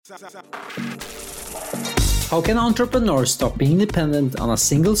How can entrepreneurs stop being dependent on a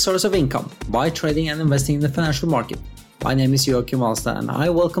single source of income by trading and investing in the financial market? My name is Joachim Alstad and I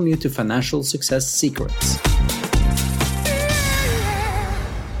welcome you to Financial Success Secrets.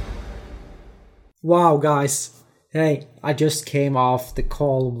 Wow guys, hey, I just came off the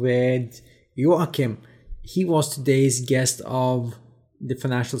call with Joachim. He was today's guest of the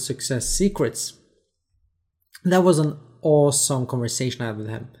Financial Success Secrets. That was an awesome conversation I had with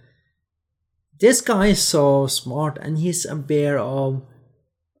him. This guy is so smart and he's aware of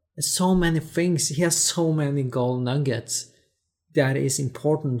so many things. He has so many gold nuggets that is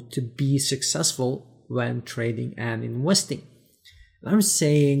important to be successful when trading and investing. And I'm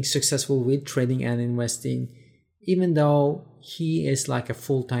saying successful with trading and investing, even though he is like a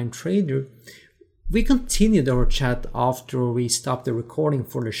full-time trader. We continued our chat after we stopped the recording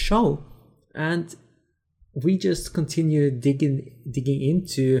for the show, and we just continued digging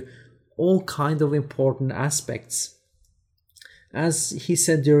into all kinds of important aspects. As he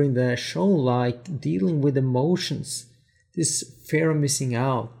said during the show, like dealing with emotions, this fear of missing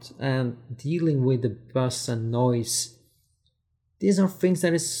out, and dealing with the buzz and noise. These are things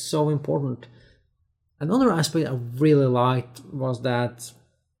that is so important. Another aspect I really liked was that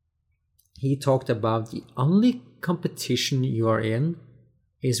he talked about the only competition you are in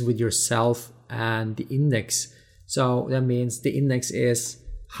is with yourself and the index. So that means the index is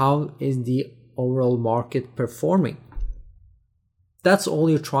how is the overall market performing. That's all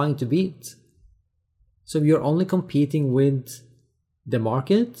you're trying to beat. So you're only competing with the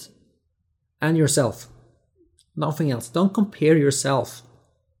market and yourself. Nothing else. Don't compare yourself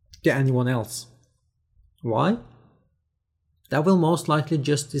to anyone else. Why? That will most likely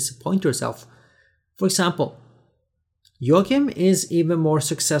just disappoint yourself. For example, Joachim is even more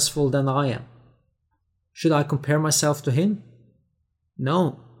successful than I am. Should I compare myself to him?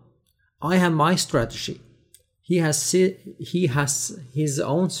 No. I have my strategy. He has his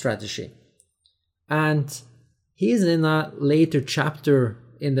own strategy. And he is in a later chapter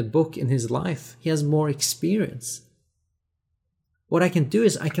in the book in his life. He has more experience. What I can do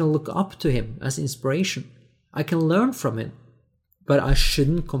is I can look up to him as inspiration. I can learn from him. But I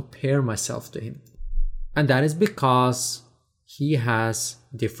shouldn't compare myself to him. And that is because he has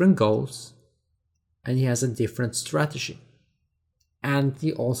different goals and he has a different strategy. And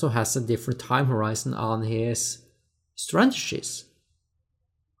he also has a different time horizon on his strategies.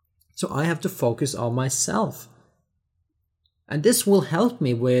 So I have to focus on myself. And this will help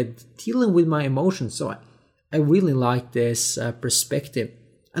me with dealing with my emotions. So I really like this perspective.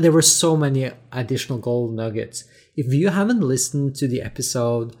 And there were so many additional gold nuggets. If you haven't listened to the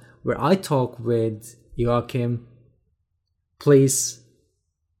episode where I talk with Joachim, please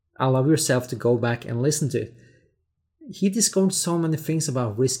allow yourself to go back and listen to it. He discovered so many things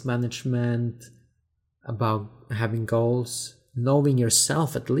about risk management, about having goals, knowing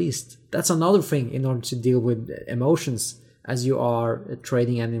yourself at least. That's another thing in order to deal with emotions as you are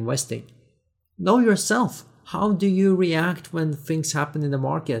trading and investing. Know yourself. How do you react when things happen in the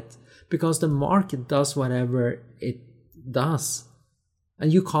market? Because the market does whatever it does.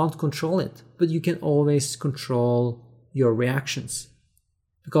 And you can't control it. But you can always control your reactions.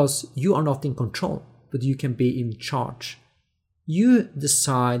 Because you are not in control, but you can be in charge. You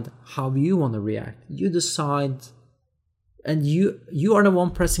decide how you want to react. You decide, and you are the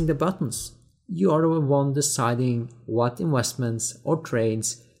one pressing the buttons. You are the one deciding what investments or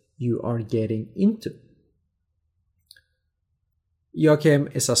trades you are getting into. Joachim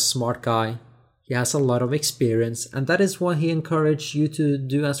is a smart guy. He has a lot of experience, and that is what he encouraged you to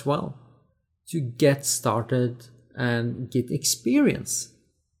do as well. To get started and get experience.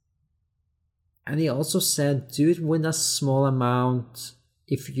 And he also said do it with a small amount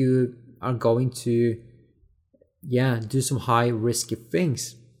if you are going to do some high risky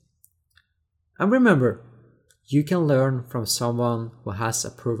things. And remember, you can learn from someone who has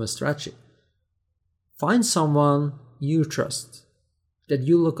a proven strategy. Find someone you trust, that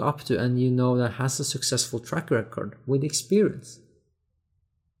you look up to and you know that has a successful track record with experience.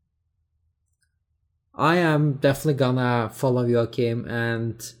 I am definitely gonna follow Joachim,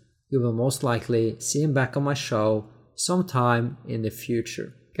 and you will most likely see him back on my show sometime in the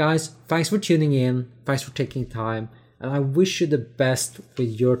future. Guys, thanks for tuning in, thanks for taking time, and I wish you the best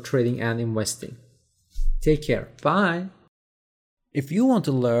with your trading and investing. Take care, bye! If you want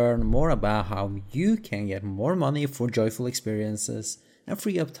to learn more about how you can get more money for joyful experiences and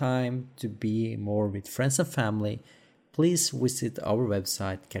free up time to be more with friends and family, please visit our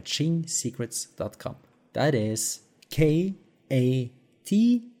website catchingsecrets.com. That is KATCHING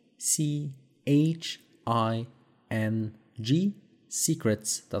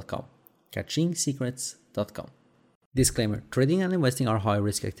catchingsecrets.com. catchingsecrets.com. Disclaimer: trading and investing are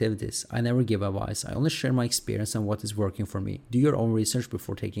high-risk activities. I never give advice. I only share my experience and what is working for me. Do your own research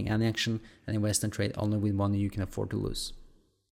before taking any action and invest and trade only with money you can afford to lose.